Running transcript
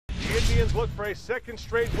Indians look for a second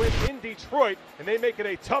straight win in Detroit, and they make it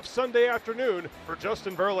a tough Sunday afternoon for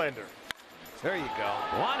Justin Verlander. There you go.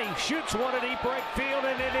 Lonnie shoots one at deep right field,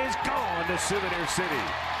 and it is gone to Souvenir City.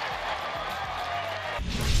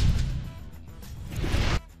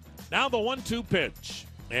 Now the 1-2 pitch.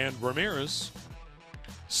 And Ramirez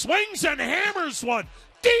swings and hammers one.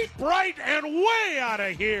 Deep right and way out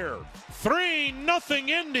of here. 3-0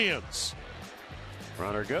 Indians.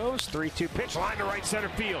 Runner goes, 3-2 pitch, line to right center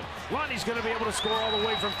field. Lonnie's going to be able to score all the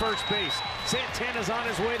way from first base. Santana's on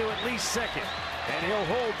his way to at least second. And he'll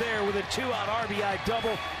hold there with a 2-out RBI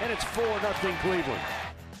double, and it's 4-0 Cleveland.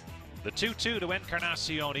 The 2-2 to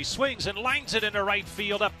Encarnacion. He swings and lines it into right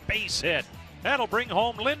field, a base hit. That'll bring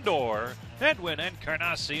home Lindor. Edwin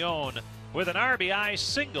Encarnacion with an RBI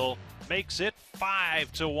single makes it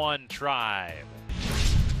 5-1 Tribe.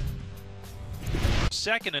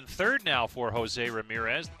 Second and third now for Jose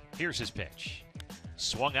Ramirez. Here's his pitch.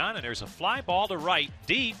 Swung on, and there's a fly ball to right,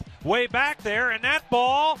 deep, way back there, and that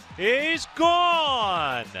ball is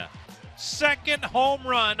gone. Second home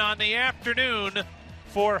run on the afternoon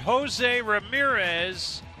for Jose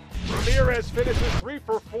Ramirez. Ramirez finishes 3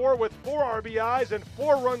 for 4 with 4 RBIs and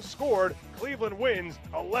 4 runs scored. Cleveland wins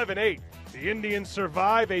 11-8. The Indians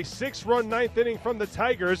survive a 6-run ninth inning from the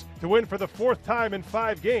Tigers to win for the 4th time in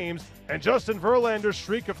 5 games. And Justin Verlander's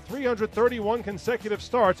streak of 331 consecutive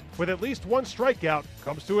starts with at least 1 strikeout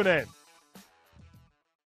comes to an end.